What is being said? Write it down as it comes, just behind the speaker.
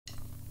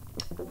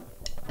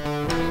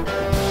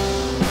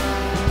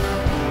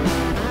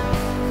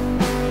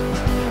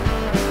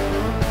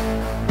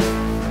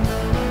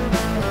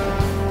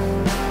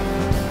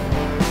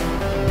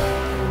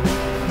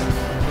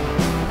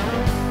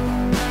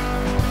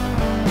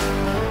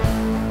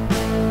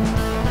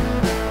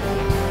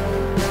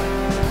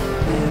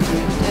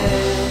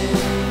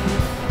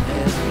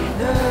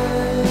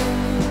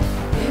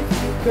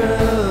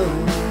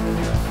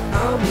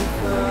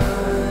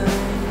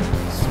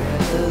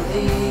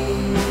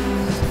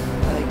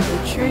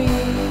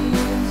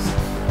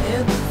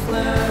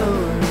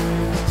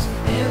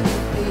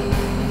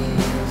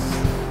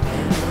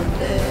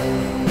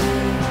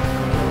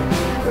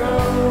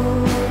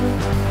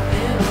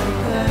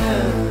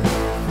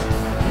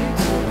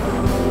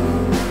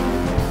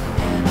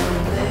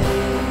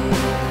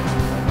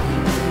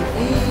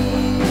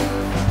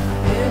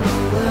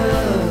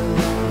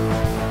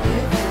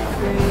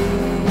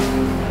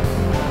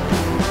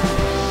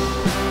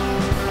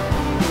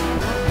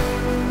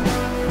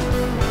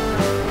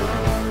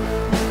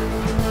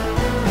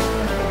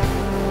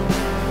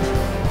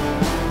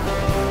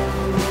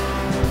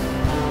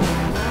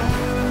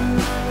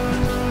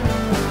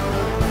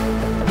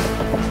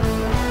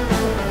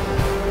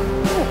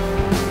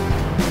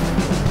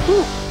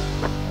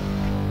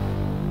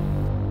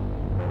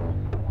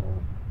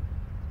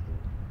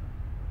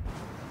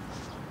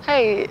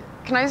Hey,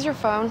 can I use your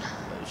phone?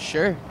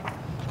 Sure.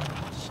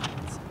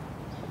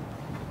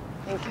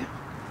 Thank you.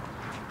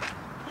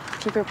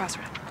 Keep your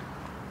password.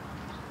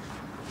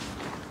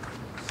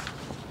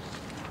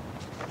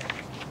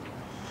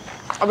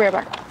 I'll be right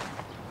back.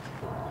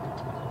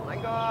 Oh my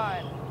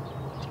God.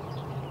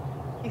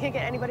 You can't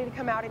get anybody to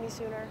come out any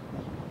sooner?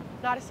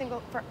 Not a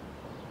single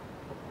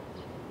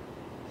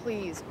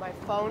Please, my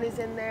phone is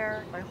in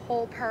there, my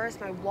whole purse,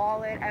 my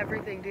wallet,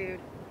 everything,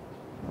 dude.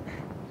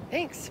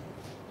 Thanks.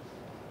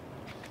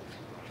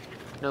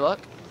 No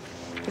luck?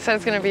 He said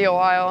it's gonna be a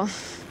while.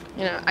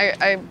 You know,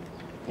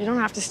 you don't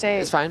have to stay.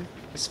 It's fine.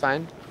 It's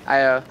fine.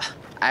 I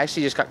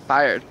actually just got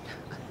fired.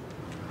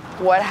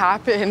 What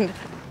happened?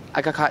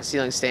 I got caught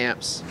stealing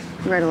stamps.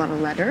 You write a lot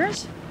of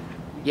letters?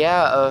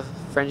 Yeah, a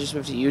friend just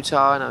moved to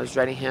Utah, and I was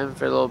writing him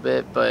for a little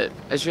bit, but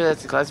I just really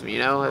have to collect them, you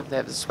know? They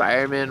have the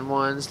Spider-Man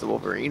ones, the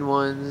Wolverine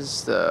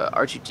ones, the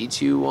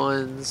R2-D2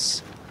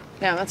 ones.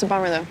 Yeah, that's a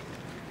bummer, though.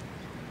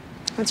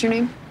 What's your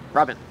name?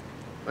 Robin.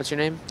 What's your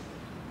name?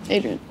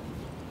 Adrienne.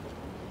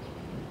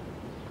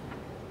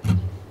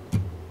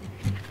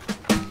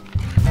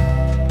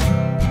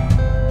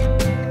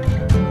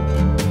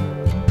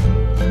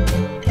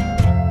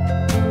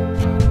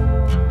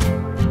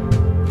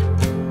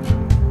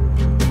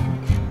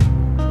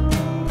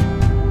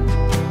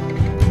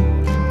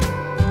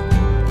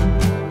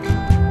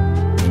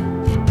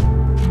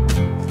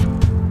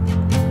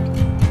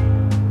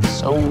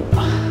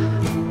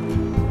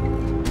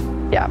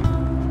 Yeah.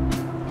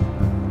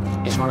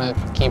 You just want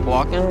to keep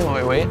walking while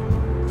we wait?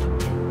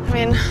 I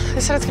mean,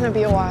 they said it's gonna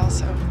be a while,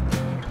 so.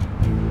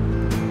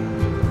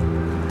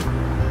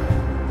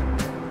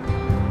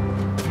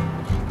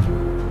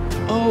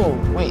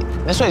 Oh, wait.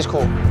 This way's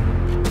cool.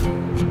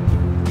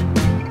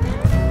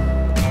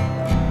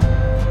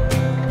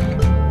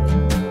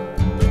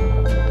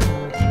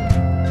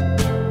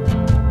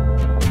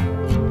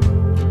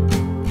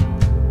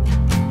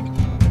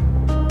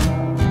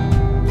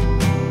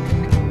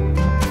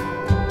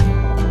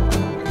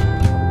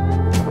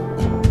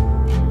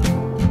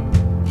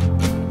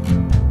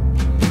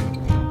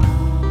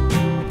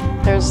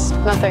 There's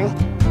nothing.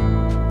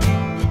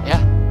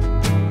 Yeah.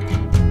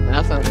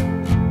 Nothing.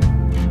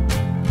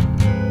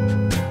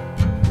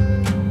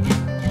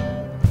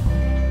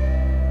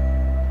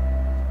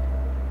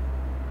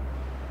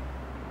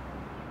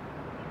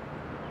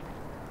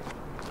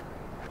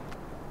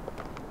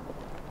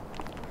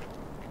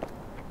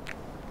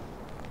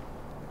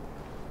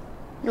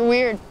 You're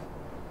weird.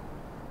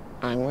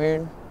 I'm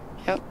weird.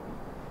 Yep.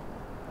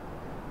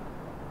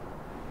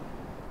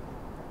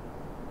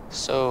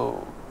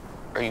 So,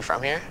 are you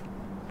from here?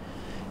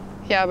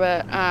 Yeah,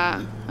 but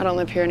I don't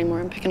live here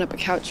anymore. I'm picking up a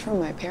couch from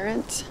my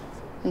parents.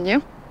 And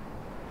you?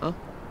 Huh?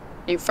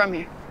 You from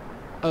here?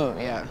 Oh,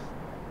 yeah.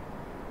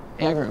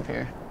 Yeah, I grew up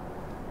here.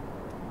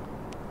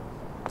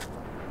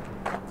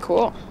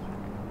 Cool.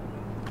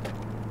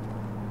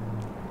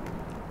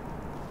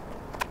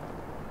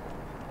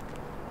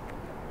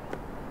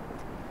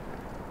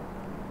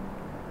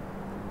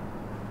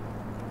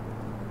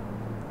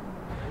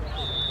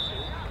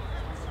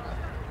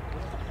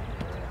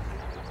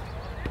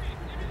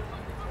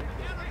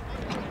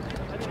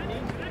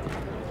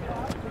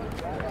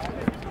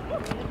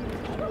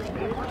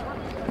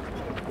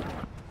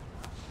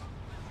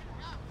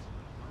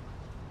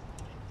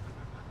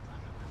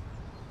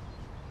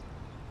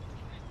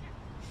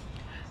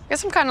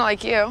 Guess I'm kind of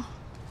like you.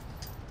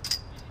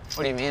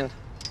 What do you mean?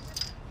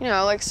 You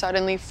know, like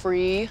suddenly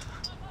free.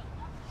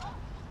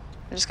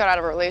 I just got out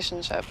of a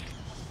relationship.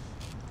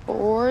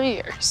 4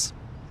 years.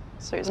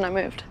 That's the reason I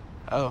moved.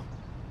 Oh.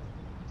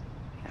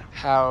 Yeah.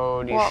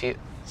 How do you feel?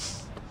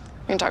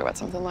 We can talk about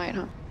something light,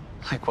 huh?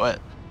 Like what?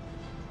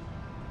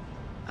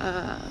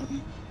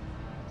 Um,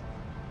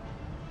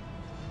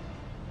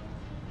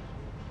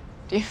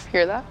 do you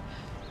hear that?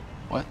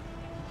 What?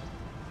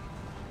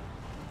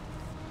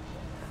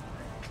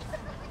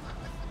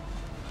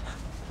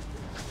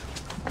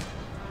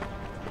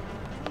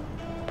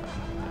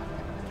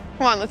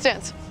 Come on, let's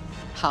dance.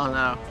 I don't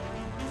know.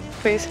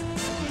 Please.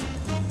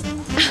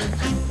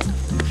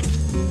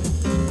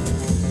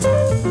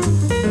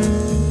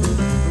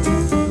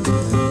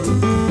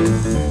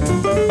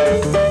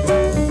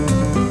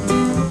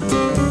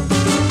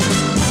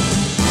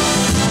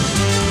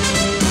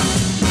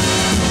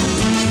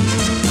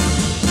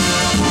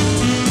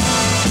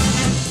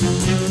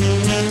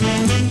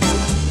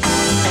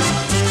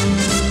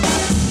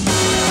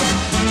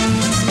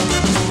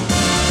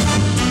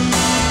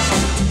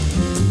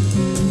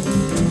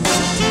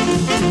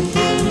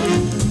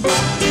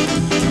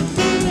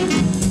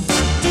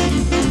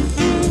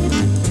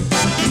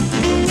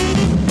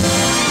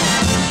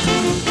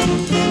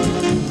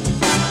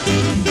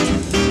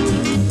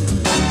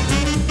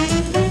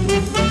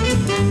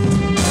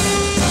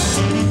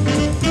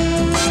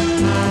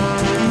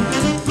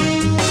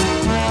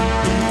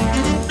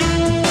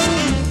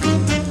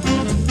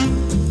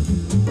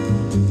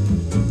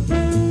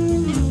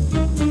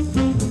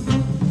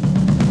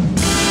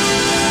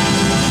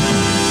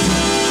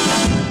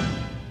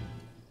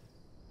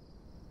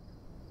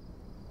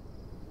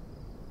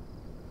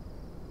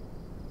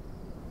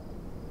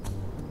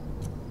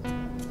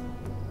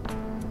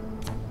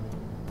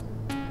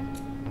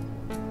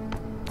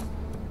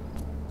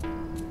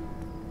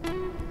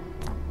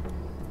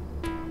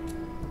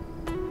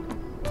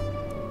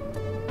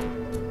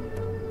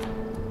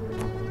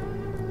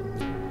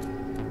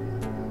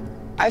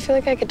 I feel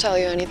like I could tell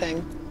you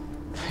anything.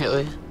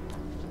 Really?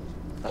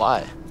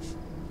 Why?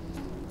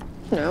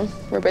 No,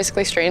 we're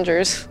basically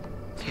strangers.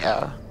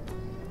 Yeah.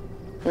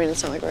 I mean,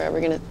 it's not like we're ever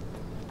gonna...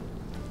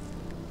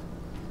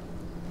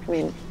 I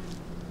mean,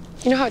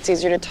 you know how it's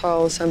easier to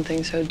tell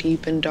something so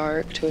deep and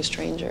dark to a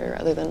stranger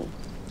rather than,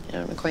 you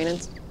know, an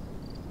acquaintance?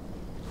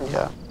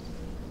 Yeah.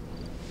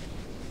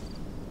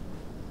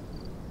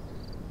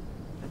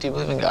 Do you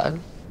believe in God?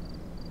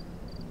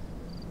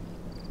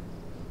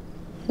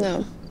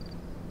 No,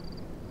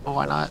 Well,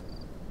 why not?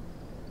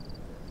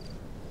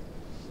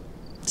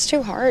 it's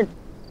too hard.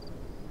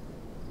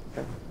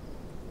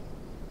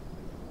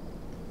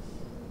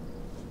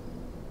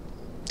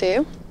 Do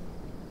you?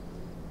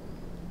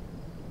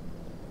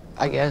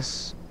 I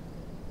guess.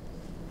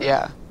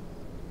 Yeah.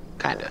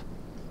 Kinda.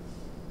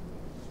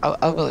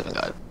 I believe in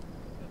God.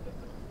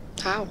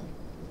 How?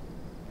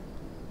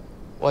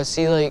 Well, I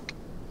see, like,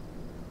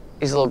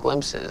 these little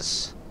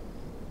glimpses.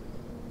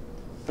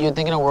 You'd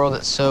think in a world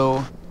that's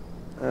so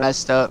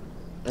messed up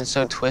and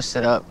so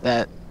twisted up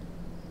that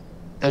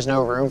there's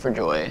no room for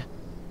joy.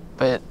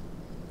 But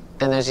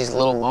then there's these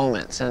little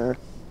moments, and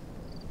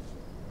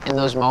in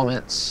those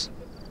moments,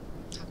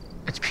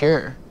 it's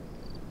pure.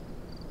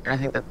 And I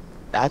think that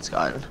that's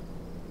God.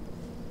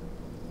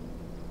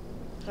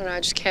 I don't know, I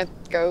just can't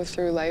go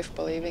through life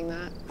believing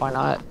that. Why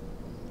not?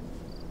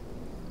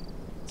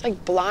 It's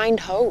like blind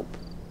hope.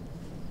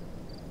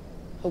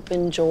 Hope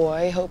and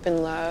joy, hope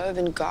and love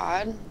and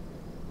God.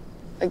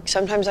 Like,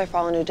 sometimes I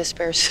fall into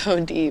despair so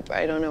deep,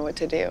 I don't know what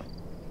to do.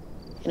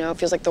 You know, it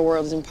feels like the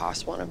world is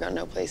impossible and I've got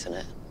no place in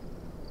it.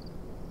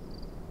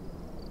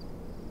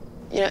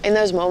 You know, in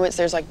those moments,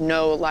 there's like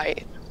no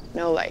light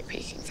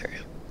peeking through.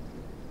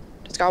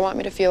 Does God want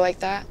me to feel like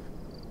that?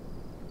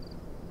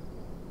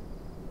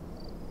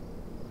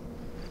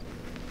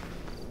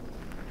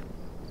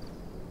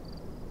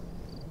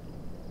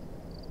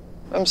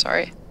 I'm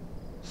sorry.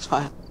 It's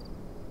fine.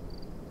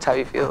 It's how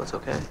you feel, it's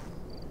okay.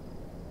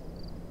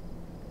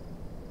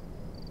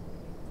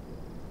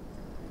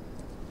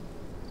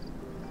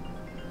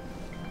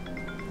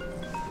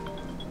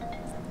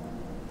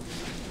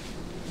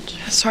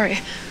 Sorry.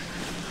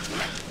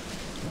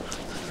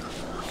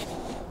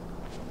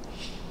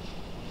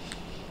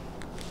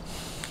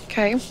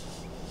 Okay.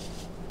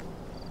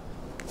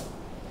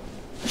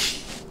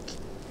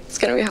 It's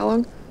gonna be how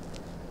long?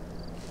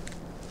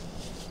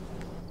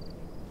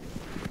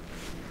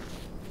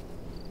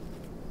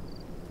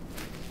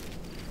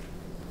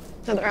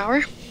 Another hour?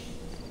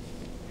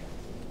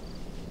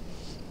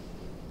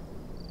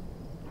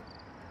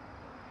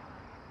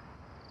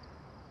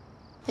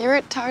 You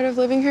ever tired of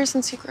living here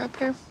since you grew up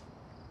here?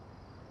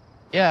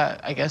 Yeah,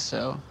 I guess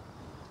so.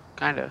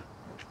 Kinda.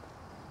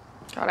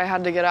 God, I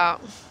had to get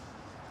out.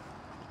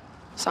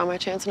 Saw my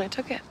chance and I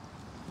took it.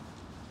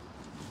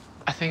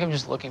 I think I'm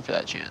just looking for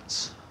that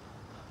chance.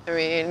 I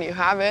mean, you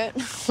have it.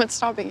 What's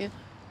stopping you?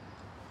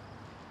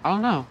 I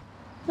don't know.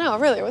 No,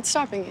 really, what's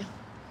stopping you?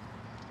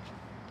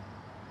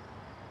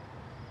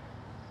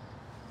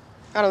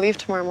 Gotta leave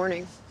tomorrow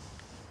morning.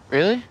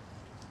 Really?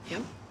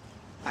 Yep.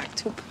 Back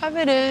to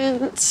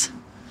Providence.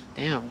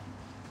 Damn.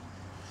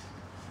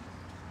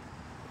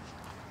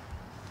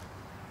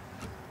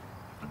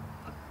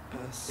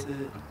 I sit,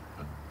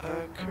 I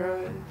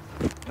cry,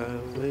 I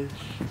wish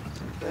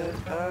that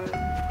I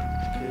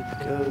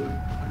could go,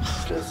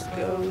 just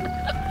go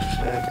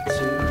back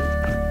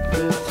to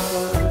with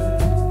her.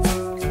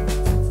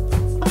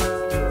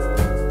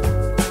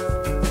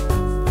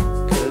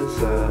 'Cause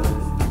I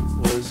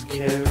was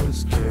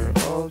care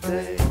all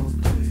day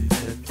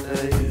and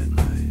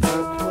night. I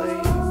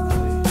played,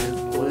 and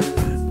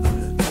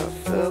when I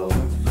fell,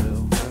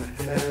 I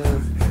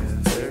had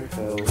their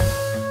help.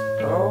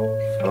 I'll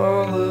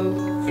follow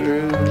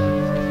through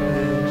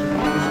and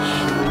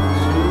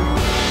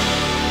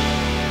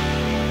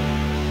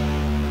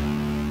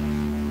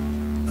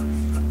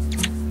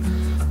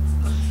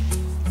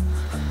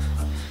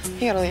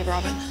You gotta leave,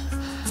 Robin.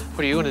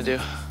 What are you gonna do?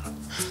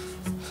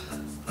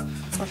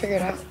 I'll figure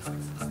it out.